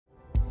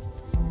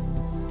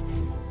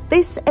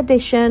This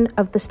edition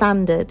of The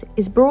Standard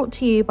is brought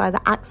to you by the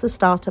AXA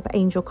Startup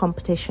Angel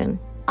Competition.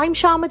 I'm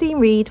Sharmadean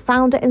Reid,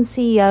 founder and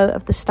CEO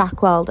of The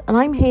Stack World, and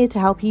I'm here to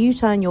help you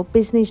turn your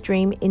business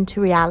dream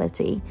into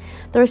reality.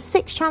 There are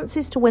 6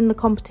 chances to win the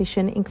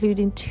competition,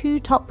 including 2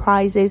 top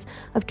prizes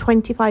of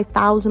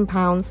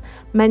 £25,000,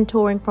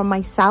 mentoring from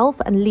myself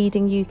and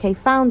leading UK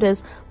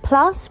founders,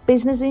 plus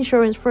business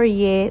insurance for a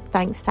year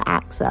thanks to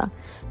AXA.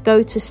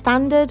 Go to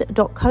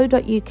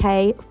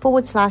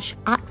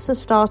standard.co.uk/AXA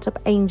Startup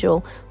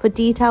Angel for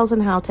details on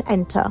how to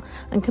enter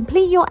and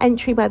complete your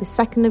entry by the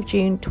 2nd of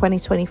June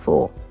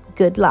 2024.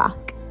 Good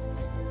luck.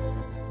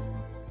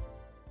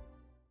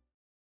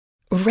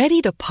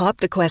 Ready to pop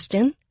the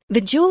question?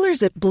 The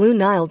jewelers at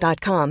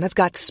BlueNile.com have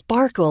got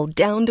sparkle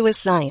down to a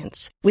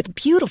science with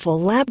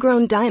beautiful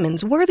lab-grown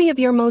diamonds worthy of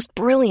your most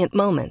brilliant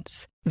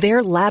moments.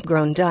 Their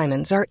lab-grown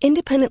diamonds are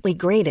independently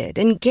graded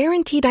and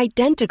guaranteed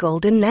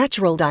identical to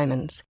natural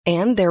diamonds,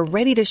 and they're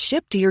ready to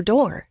ship to your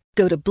door.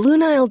 Go to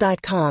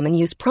BlueNile.com and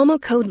use promo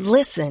code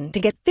LISTEN to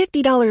get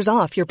 $50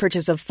 off your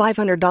purchase of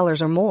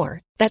 $500 or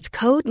more. That's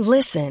code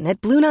LISTEN at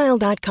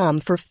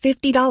BlueNile.com for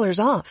 $50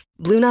 off.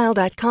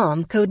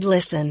 BlueNile.com, code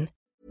LISTEN.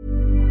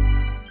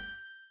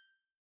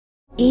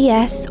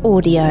 ES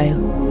Audio.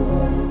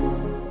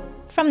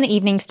 From the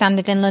Evening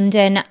Standard in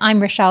London,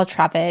 I'm Rochelle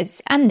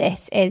Travers, and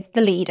this is The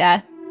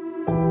Leader.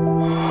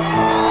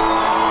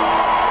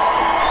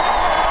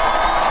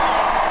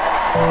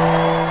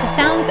 The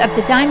sounds of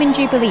the Diamond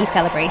Jubilee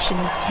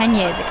celebrations 10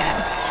 years ago.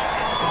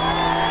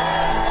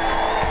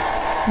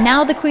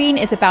 Now the Queen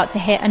is about to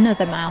hit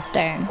another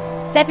milestone,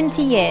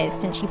 70 years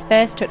since she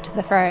first took to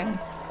the throne.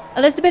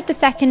 Elizabeth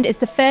II is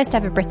the first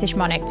ever British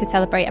monarch to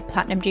celebrate a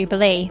Platinum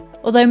Jubilee.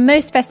 Although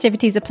most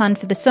festivities are planned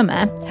for the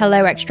summer,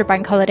 hello extra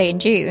bank holiday in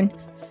June,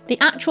 the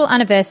actual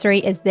anniversary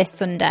is this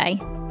Sunday.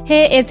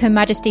 Here is Her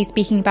Majesty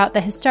speaking about the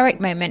historic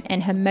moment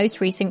in her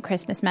most recent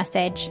Christmas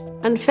message.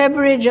 And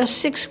February, just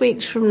 6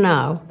 weeks from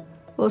now,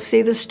 will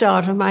see the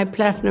start of my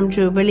Platinum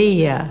Jubilee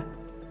year,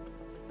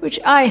 which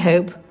I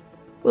hope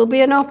will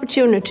be an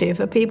opportunity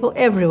for people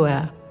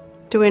everywhere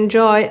to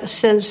enjoy a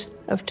sense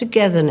of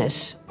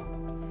togetherness,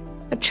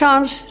 a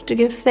chance to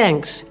give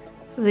thanks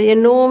for the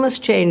enormous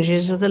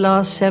changes of the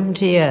last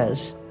 70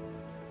 years,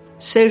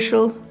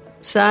 social,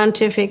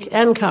 scientific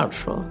and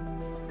cultural,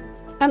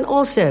 and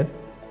also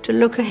to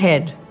look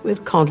ahead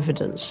with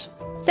confidence.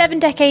 7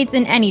 decades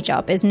in any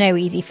job is no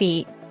easy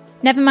feat.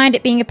 Never mind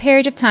it being a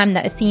period of time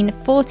that has seen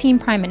 14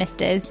 prime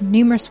ministers,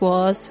 numerous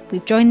wars,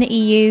 we've joined the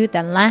EU,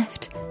 then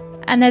left,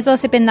 and there's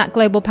also been that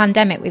global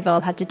pandemic we've all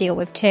had to deal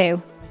with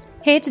too.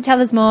 Here to tell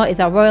us more is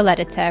our royal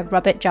editor,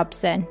 Robert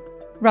Jobson.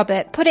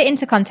 Robert, put it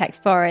into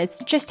context for us.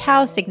 Just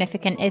how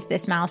significant is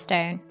this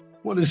milestone?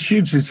 Well, it's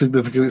hugely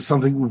significant. It's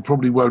something we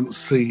probably won't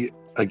see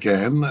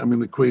again. I mean,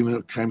 the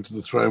Queen came to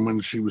the throne when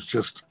she was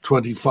just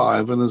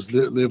 25 and has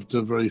lived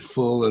a very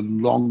full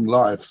and long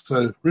life.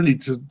 So really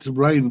to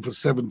reign for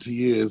 70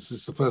 years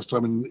is the first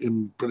time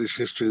in British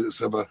history that's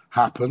ever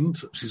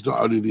happened. She's not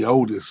only the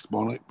oldest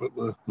monarch, but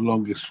the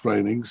longest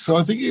reigning. So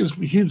I think it is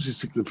hugely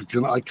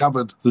significant. I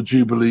covered the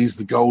Jubilees,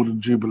 the Golden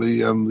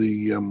Jubilee and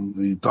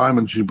the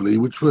Diamond Jubilee,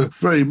 which were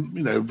very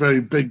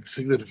big,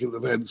 significant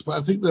events. But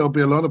I think there'll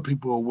be a lot of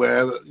people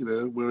aware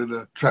that, we're in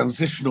a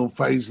transitional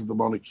phase of the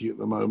monarchy at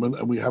the moment,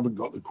 and we haven't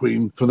got the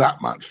Queen for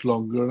that much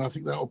longer. And I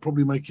think that will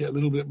probably make it a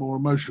little bit more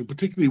emotional,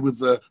 particularly with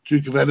the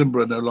Duke of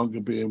Edinburgh no longer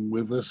being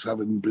with us,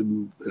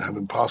 having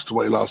passed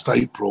away last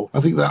April.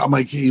 I think that'll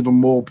make it even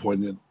more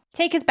poignant.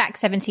 Take us back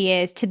 70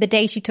 years to the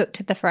day she took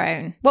to the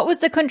throne. What was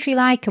the country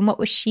like and what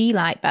was she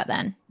like back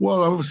then?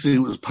 Well, obviously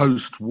it was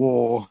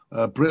post-war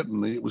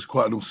Britain. It was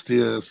quite an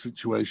austere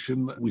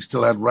situation. We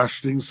still had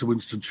rationing. Sir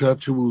Winston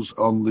Churchill was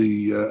on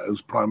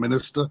as Prime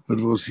Minister, but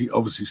he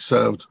obviously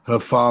served her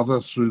father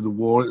through the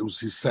war. It was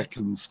his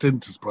second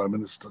stint as Prime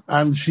Minister.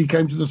 And she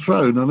came to the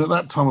throne. And at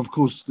that time, of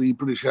course, the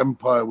British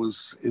Empire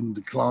was in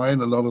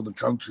decline. A lot of the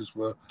countries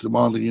were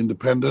demanding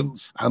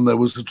independence. And there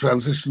was a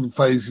transition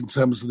phase in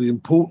terms of the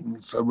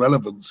importance and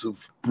relevance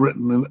of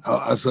Britain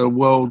as a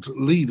world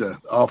leader.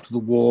 After the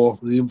war,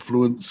 the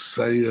influence,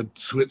 say, had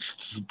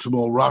switched to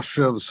more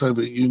Russia, the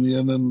Soviet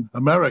Union and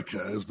America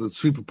as the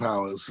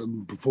superpowers.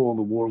 And before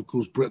the war, of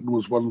course, Britain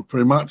was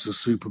very much a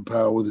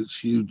superpower with its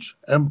huge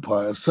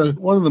empire. So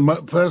one of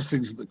the first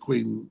things that the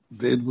Queen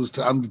did was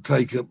to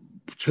undertake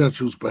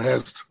Churchill's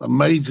behest, a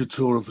major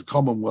tour of the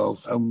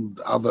Commonwealth and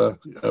other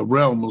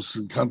realms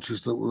and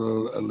countries that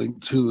were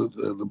linked to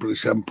the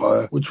British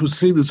Empire, which was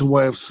seen as a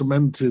way of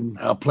cementing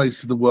our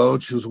place in the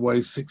world. She was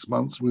away 6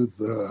 months with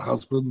her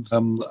husband,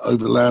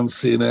 over land,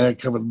 sea and air,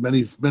 covered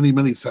many, many,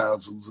 many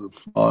thousands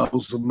of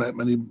miles and met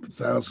many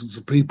thousands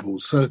of people.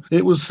 So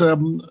it was,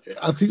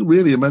 I think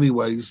really in many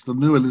ways, the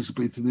new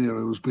Elizabethan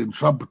era was being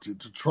trumpeted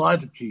to try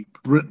to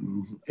keep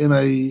Britain in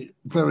a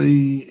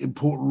very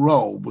important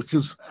role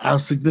because our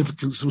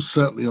significance was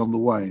certainly on the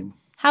wane.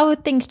 How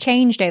had things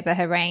changed over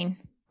her reign?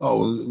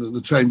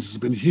 the changes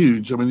have been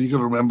huge. I mean, you've got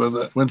to remember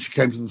that when she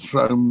came to the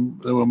throne,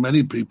 there were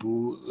many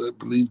people that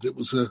believed it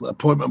was an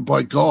appointment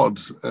by God,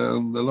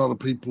 and a lot of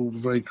people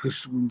with very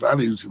Christian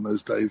values in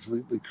those days. I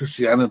think the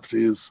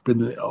Christianity has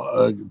been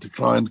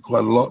declined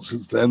quite a lot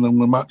since then, and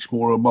we're much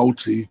more a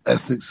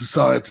multi-ethnic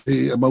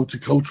society, a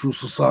multicultural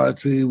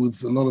society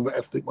with a lot of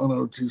ethnic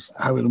minorities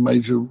having a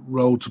major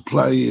role to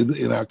play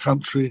in our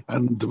country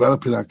and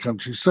developing our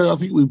country. So I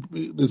think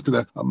there's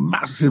been a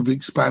massive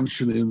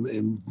expansion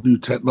in new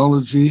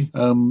technology.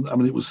 I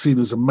mean, it was seen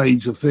as a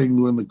major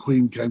thing when the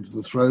Queen came to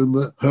the throne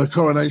that her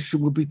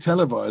coronation would be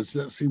televised.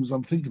 That seems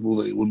unthinkable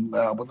that it wouldn't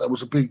now, but there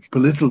was a big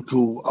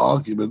political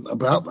argument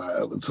about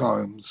that at the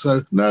time.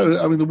 So, no,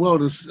 I mean, the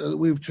world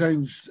we've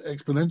changed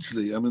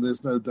exponentially. I mean,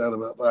 there's no doubt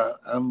about that.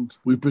 And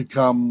we've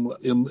become,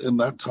 in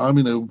that time,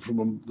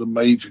 from the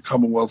major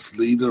Commonwealth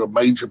leader, a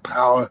major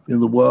power in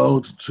the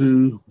world,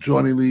 to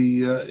joining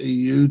the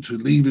EU, to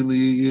leaving the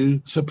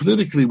EU. So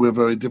politically, we're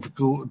very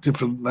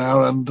different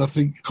now. And I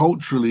think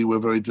culturally, we're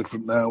very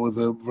different now, with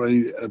a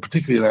very,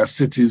 particularly in our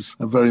cities,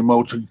 a very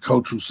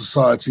multicultural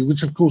society,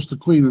 which, of course, the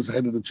Queen, as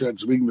head of the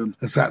Church of England,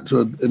 has had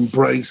to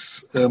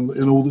embrace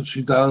in all that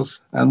she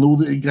does and all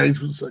the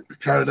engagements that are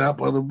carried out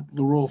by the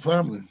royal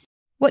family.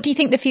 What do you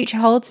think the future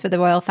holds for the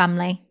royal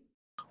family?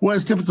 Well,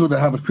 it's difficult to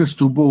have a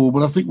crystal ball,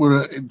 but I think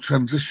we're in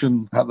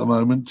transition at the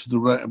moment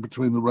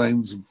between the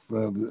reigns of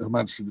Her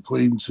Majesty the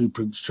Queen to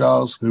Prince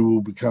Charles, who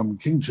will become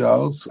King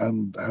Charles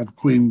and have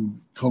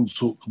Queen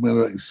Consort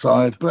Camilla at his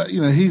side. But,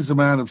 he's a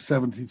man of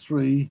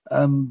 73,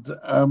 and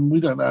we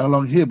don't know how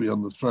long he'll be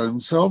on the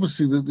throne. So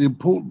obviously the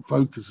important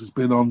focus has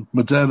been on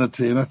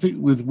modernity. And I think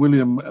with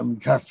William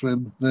and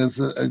Catherine, there's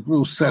a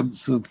real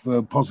sense of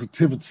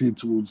positivity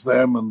towards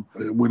them and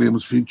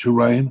William's future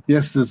reign.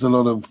 Yes, there's a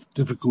lot of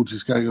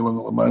difficulties going along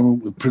at the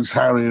moment with Prince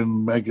Harry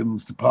and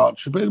Meghan's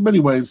departure. But in many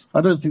ways,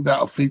 I don't think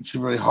that'll feature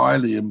very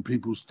highly in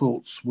people's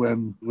thoughts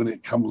when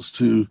it comes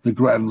to the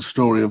grand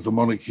story of the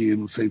monarchy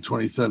in, say,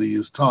 20, 30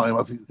 years' time.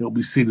 I think it'll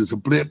be seen as a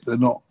blip.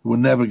 We're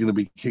never going to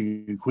be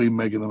King and Queen,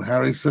 Meghan and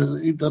Harry, so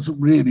it doesn't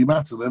really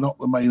matter. They're not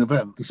the main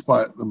event,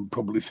 despite them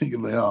probably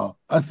thinking they are.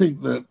 I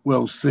think that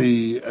we'll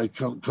see a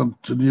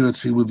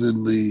continuity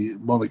within the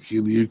monarchy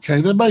in the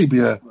UK. There may be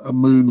a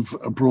move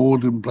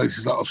abroad in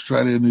places like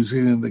Australia, New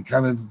Zealand and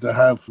Canada to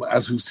have,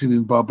 as we've seen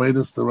in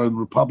Barbados, their own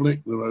republic,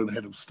 their own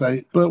head of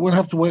state. But we'll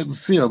have to wait and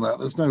see on that.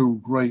 There's no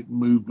great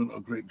movement or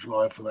great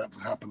drive for that to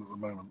happen at the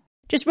moment.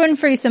 Just run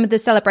through some of the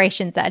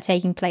celebrations that are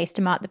taking place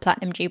to mark the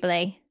Platinum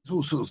Jubilee. It's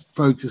all sort of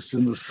focused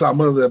in the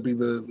summer. There'll be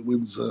the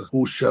Windsor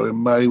Horse Show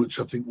in May, which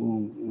I think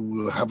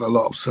will have a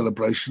lot of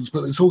celebrations.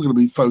 But it's all going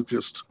to be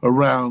focused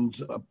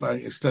around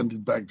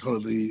extended bank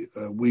holiday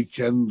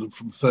weekend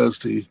from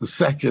Thursday the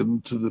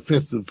 2nd to the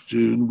 5th of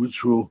June,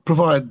 which will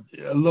provide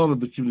a lot of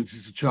the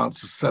communities a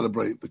chance to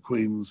celebrate the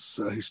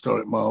Queen's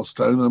historic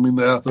milestone. I mean,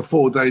 the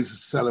 4 days of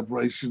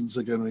celebrations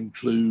are going to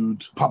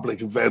include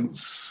public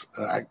events,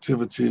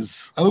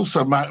 activities, and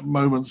also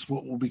moments,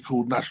 what will be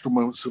called national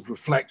moments of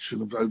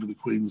reflection over the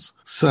Queen's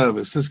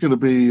service. There's going to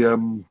be,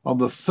 on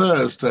the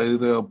Thursday, on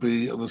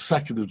the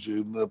 2nd of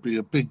June, there'll be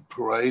a big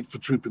parade for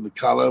Trooping the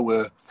Colour,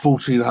 where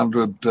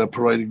 1,400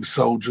 parading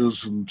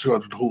soldiers and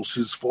 200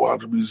 horses,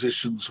 400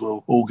 musicians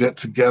will all get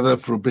together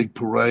for a big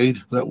parade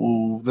that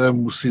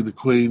will see the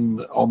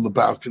Queen on the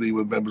balcony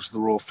with members of the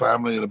royal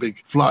family and a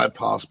big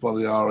fly-past by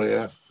the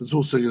RAF. There's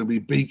also going to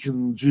be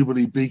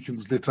Jubilee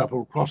beacons lit up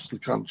across the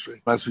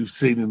country, as we've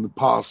seen in the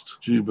past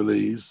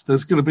Jubilees.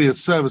 There's going to be a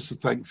service of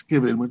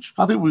thanksgiving, which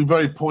I think will be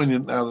very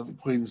poignant now that the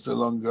Queen is no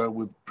longer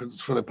with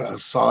Prince Philip at her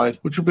side,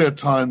 which will be a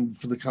time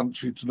for the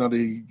country to not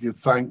only give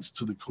thanks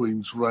to the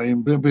Queen's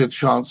reign, but it'll be a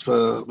chance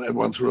for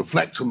everyone to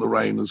reflect on the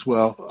reign as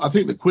well. I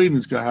think the Queen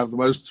is going to have the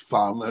most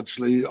fun,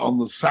 actually, on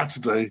the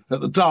Saturday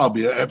at the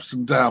Derby at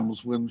Epsom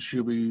Downs, when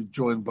she'll be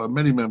joined by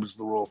many members of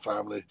the royal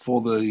family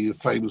for the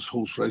famous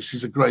horse race.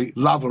 She's a great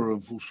lover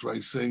of horse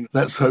racing.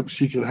 Let's hope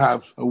she can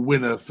have a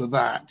winner for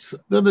that.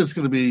 Then there's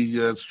going to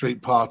be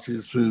street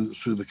parties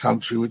through the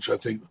country, which I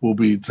think will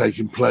be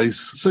taking place.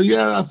 So,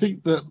 yeah, I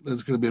think that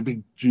there's going to be a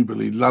big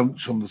Jubilee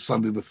lunch on the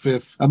Sunday the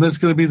 5th. And there's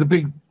going to be the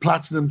big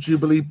Platinum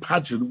Jubilee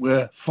pageant,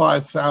 where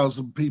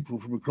 5,000 people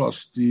from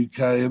across the UK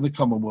and the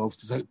Commonwealth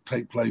to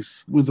take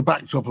place, with the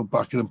backdrop of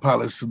Buckingham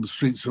Palace and the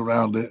streets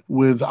around it,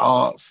 with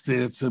arts,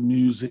 theatre,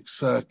 music,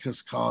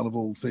 circus,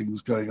 carnival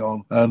things going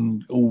on,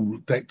 and all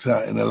decked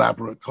out in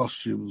elaborate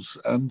costumes.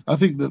 And I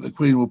think that the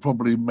Queen will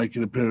probably make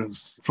an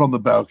appearance from the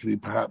balcony,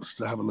 perhaps,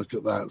 to have a look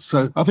at that.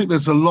 So I think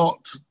there's a lot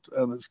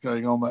that's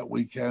going on that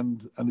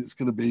weekend, and it's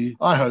going to be,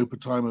 I hope, a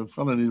time of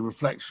not only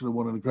reflection on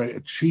what a great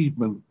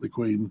achievement the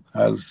Queen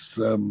has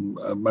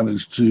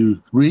managed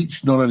to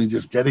reach, not only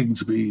just getting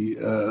to be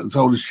as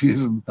old as she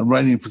is and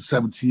reigning for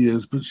 70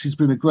 years, but she's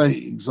been a great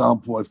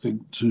example, I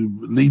think, to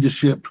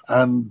leadership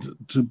and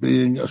to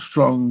being a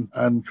strong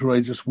and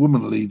courageous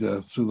woman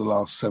leader through the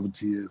last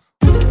 70 years.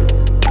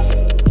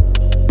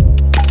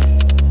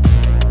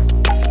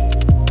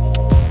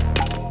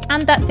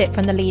 And that's it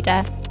from The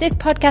Leader. This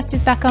podcast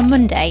is back on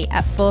Monday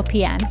at 4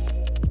 p.m.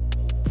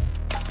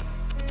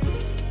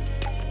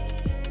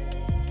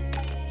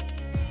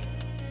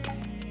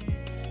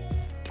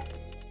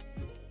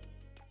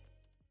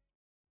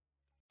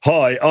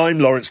 Hi, I'm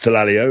Lawrence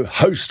Dallaglio,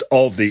 host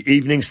of the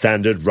Evening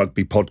Standard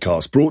Rugby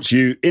Podcast, brought to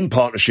you in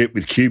partnership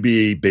with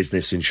QBE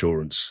Business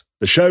Insurance.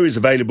 The show is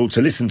available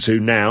to listen to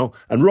now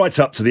and right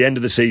up to the end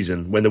of the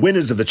season, when the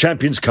winners of the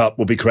Champions Cup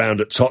will be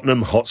crowned at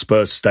Tottenham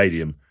Hotspur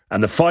Stadium,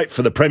 and the fight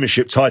for the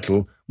Premiership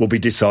title will be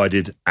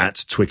decided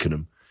at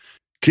Twickenham.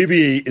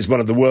 QBE is one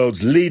of the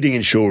world's leading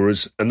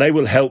insurers, and they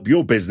will help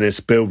your business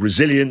build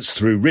resilience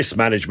through risk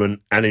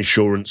management and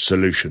insurance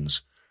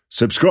solutions.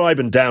 Subscribe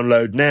and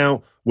download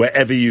now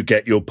wherever you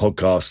get your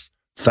podcasts.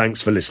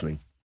 Thanks for listening.